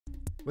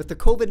With the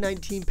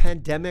COVID-19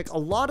 pandemic, a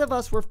lot of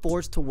us were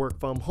forced to work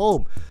from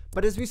home.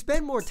 But as we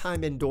spend more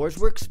time indoors,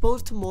 we're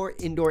exposed to more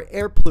indoor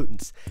air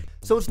pollutants.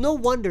 So it's no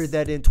wonder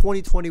that in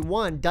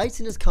 2021,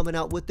 Dyson is coming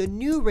out with a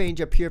new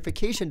range of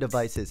purification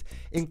devices,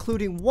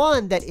 including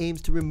one that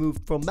aims to remove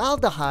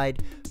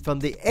formaldehyde from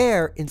the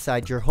air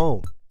inside your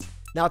home.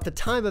 Now, at the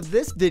time of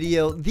this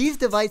video, these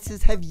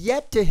devices have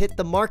yet to hit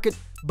the market.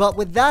 But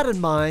with that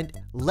in mind,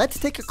 let's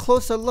take a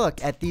closer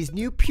look at these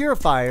new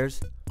purifiers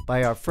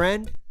by our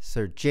friend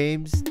Sir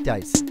James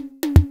Dyson.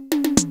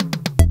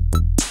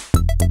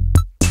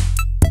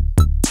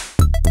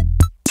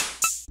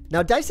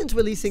 Now, Dyson's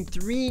releasing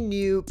 3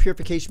 new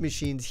purification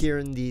machines here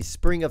in the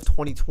spring of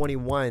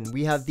 2021.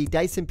 We have the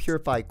Dyson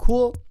Purify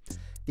Cool,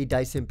 the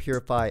Dyson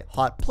Purify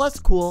Hot Plus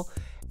Cool,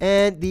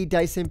 and the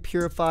Dyson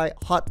Purify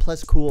Hot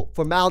Plus Cool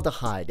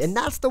Formaldehyde. And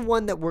that's the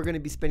one that we're going to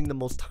be spending the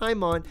most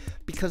time on,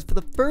 because for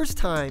the first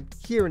time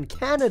here in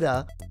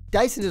Canada,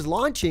 Dyson is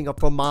launching a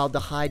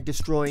formaldehyde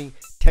destroying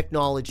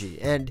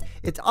technology, and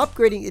it's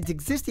upgrading its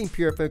existing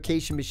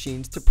purification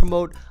machines to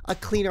promote a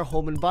cleaner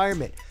home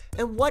environment.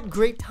 And what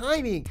great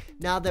timing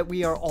now that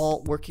we are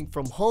all working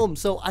from home.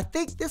 So I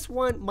think this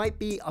one might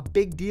be a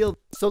big deal.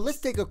 So let's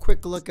take a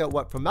quick look at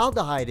what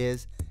formaldehyde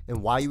is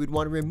and why you would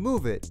want to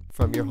remove it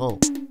from your home.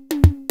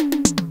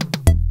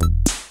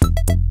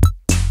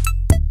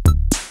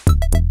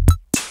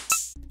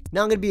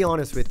 Now, I'm going to be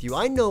honest with you.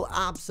 I know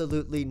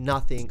absolutely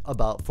nothing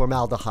about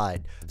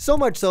formaldehyde. So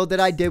much so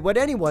that I did what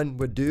anyone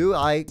would do.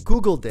 I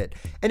Googled it.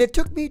 And it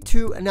took me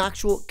to an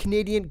actual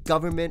Canadian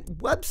government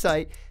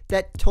website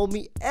that told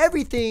me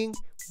everything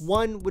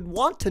one would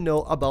want to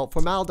know about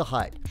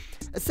formaldehyde.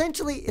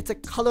 Essentially, it's a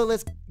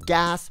colorless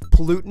gas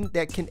pollutant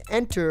that can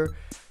enter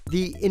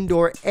the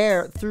indoor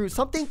air through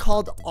something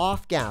called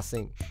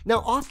off-gassing. Now,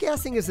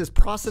 off-gassing is this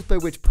process by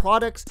which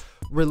products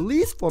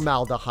release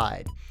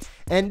formaldehyde.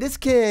 And this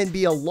can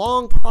be a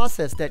long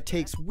process that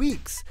takes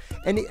weeks.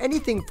 And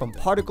anything from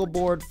particle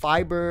board,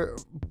 fiber,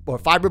 or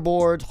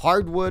fiberboards,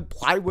 hardwood,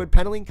 plywood,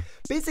 paneling.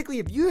 Basically,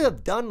 if you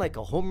have done like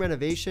a home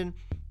renovation,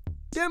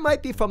 there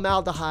might be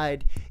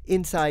formaldehyde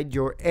inside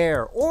your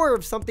air, or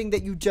if something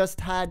that you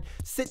just had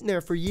sitting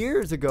there for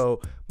years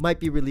ago might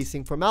be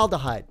releasing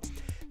formaldehyde.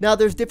 Now,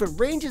 there's different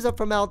ranges of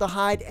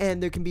formaldehyde,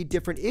 and there can be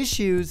different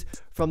issues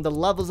from the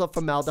levels of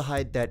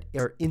formaldehyde that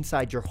are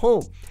inside your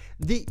home.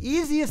 The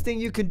easiest thing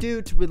you can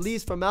do to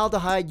release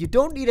formaldehyde, you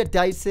don't need a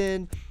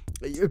Dyson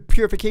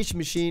purification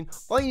machine.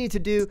 All you need to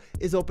do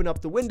is open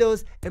up the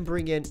windows and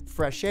bring in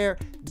fresh air.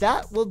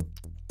 That will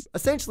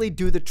essentially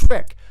do the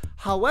trick.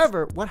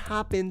 However, what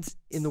happens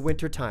in the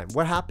winter time?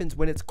 What happens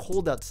when it's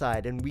cold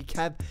outside and we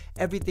have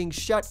everything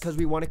shut because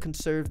we want to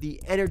conserve the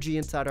energy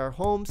inside our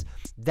homes?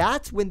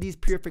 That's when these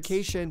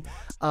purification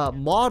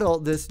model,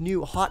 this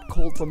new hot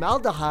cold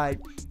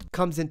formaldehyde,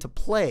 comes into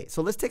play.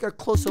 So let's take a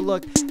closer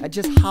look at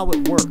just how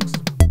it works.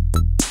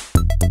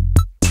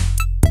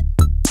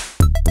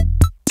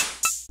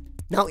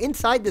 Now,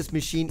 inside this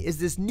machine is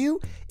this new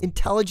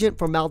intelligent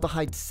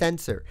formaldehyde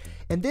sensor,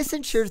 and this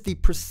ensures the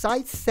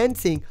precise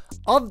sensing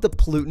of the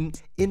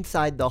pollutant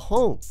inside the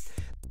home.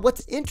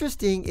 What's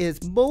interesting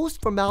is most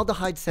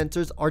formaldehyde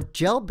sensors are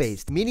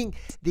gel-based, meaning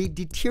they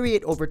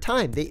deteriorate over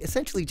time. They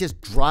essentially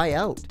just dry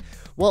out.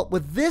 Well,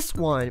 with this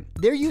one,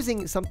 they're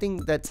using something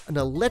that's an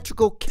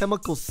electrical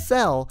chemical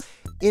cell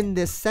in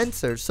this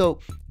sensor. So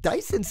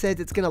Dyson says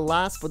it's going to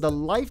last for the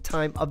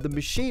lifetime of the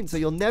machine, so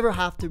you'll never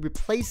have to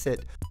replace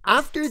it.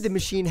 After the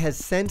machine has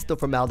sensed the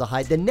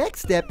formaldehyde, the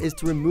next step is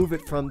to remove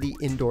it from the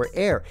indoor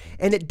air,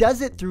 and it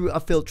does it through a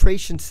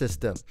filtration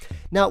system.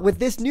 Now, with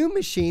this new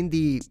machine,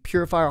 the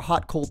Purifier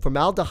Hot Cold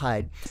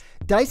Formaldehyde,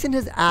 Dyson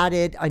has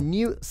added a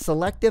new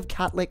selective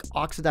catalytic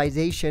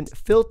oxidization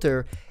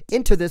filter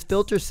into this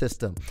filter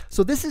system.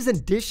 So this is in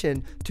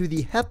addition to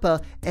the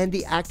HEPA and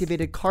the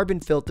activated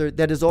carbon filter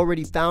that is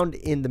already found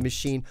in the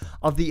machine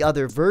of the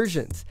other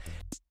versions.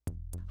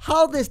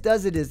 How this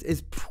does it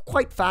is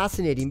quite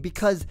fascinating,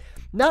 because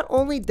not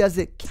only does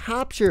it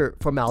capture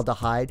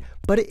formaldehyde,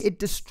 but it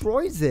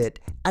destroys it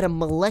at a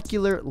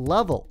molecular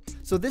level.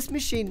 So this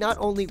machine not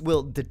only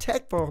will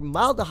detect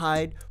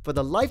formaldehyde for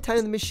the lifetime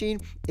of the machine,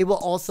 it will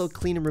also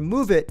clean and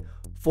remove it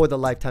for the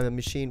lifetime of the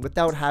machine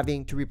without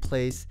having to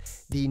replace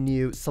the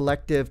new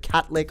selective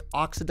catalytic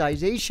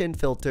oxidization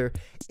filter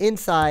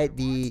inside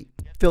the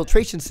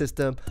filtration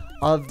system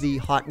of the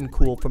hot and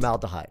cool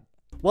formaldehyde.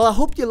 Well, I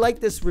hope you like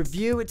this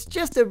review. It's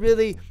just a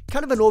really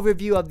kind of an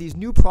overview of these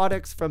new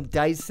products from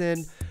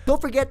Dyson. Don't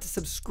forget to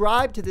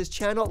subscribe to this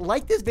channel,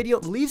 like this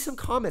video, leave some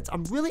comments.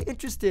 I'm really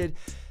interested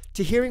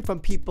to hearing from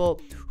people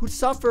who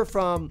suffer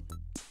from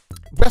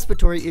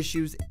respiratory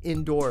issues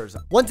indoors.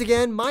 Once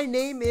again, my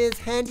name is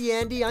Handy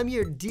Andy. I'm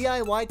your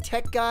DIY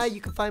tech guy.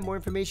 You can find more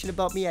information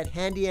about me at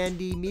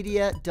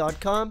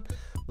handyandymedia.com.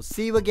 We'll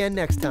see you again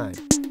next time.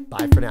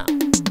 Bye for now.